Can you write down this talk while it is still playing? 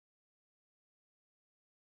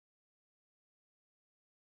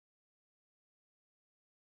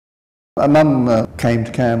My mum came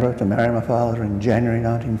to Canberra to marry my father in January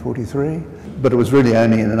 1943, but it was really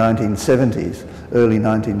only in the 1970s, early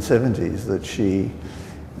 1970s, that she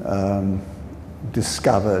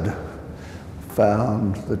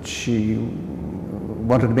found that she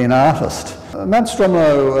wanted to be an artist. Mount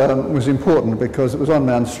Stromlo was important because it was on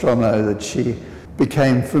Mount Stromlo that she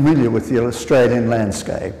became familiar with the Australian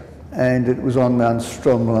landscape, and it was on Mount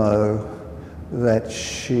Stromlo that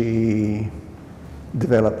she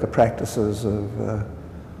developed the practices of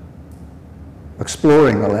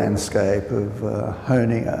exploring the landscape, of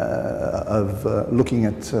honing, looking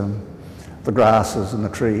at the grasses and the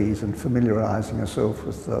trees and familiarising herself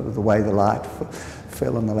with the way the light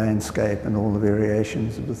fell on the landscape and all the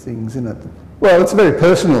variations of the things in it. Well, it's a very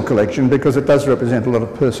personal collection because it does represent a lot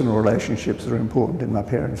of personal relationships that are important in my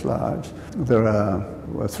parents' lives. There are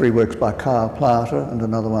 3 works by Carl Plater and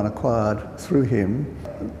another one acquired through him.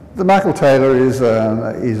 The Michael Taylor is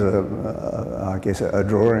I guess, a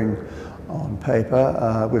drawing on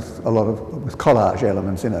paper with a lot of collage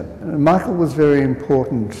elements in it. Michael was very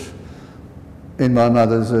important in my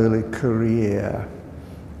mother's early career.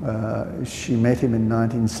 She met him in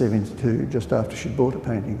 1972, just after she'd bought a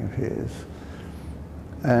painting of his,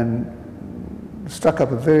 and struck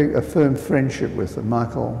up a firm friendship with him.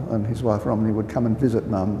 Michael and his wife Rosalie would come and visit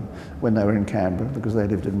Mum when they were in Canberra because they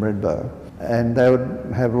lived in Redbow. And they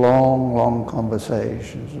would have long, long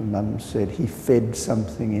conversations, and Mum said, "He fed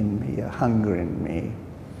something in me, a hunger in me."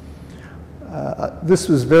 This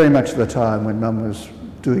was very much the time when Mum was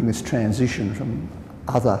doing this transition from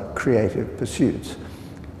other creative pursuits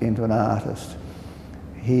into an artist.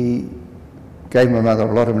 He gave my mother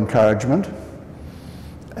a lot of encouragement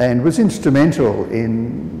and was instrumental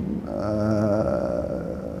in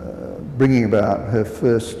bringing about her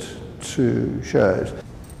first 2 shows.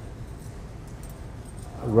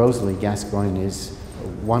 Rosalie Gascoigne is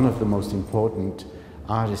one of the most important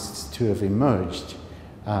artists to have emerged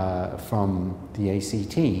from the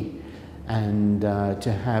ACT, and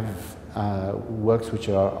to have works which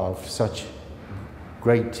are of such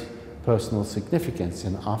great personal significance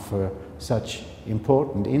and offer such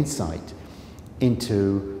important insight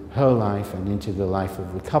into her life and into the life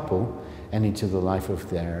of the couple and into the life of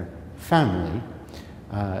their family.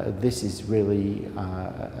 This is really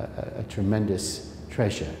a tremendous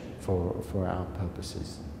treasure for our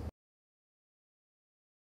purposes.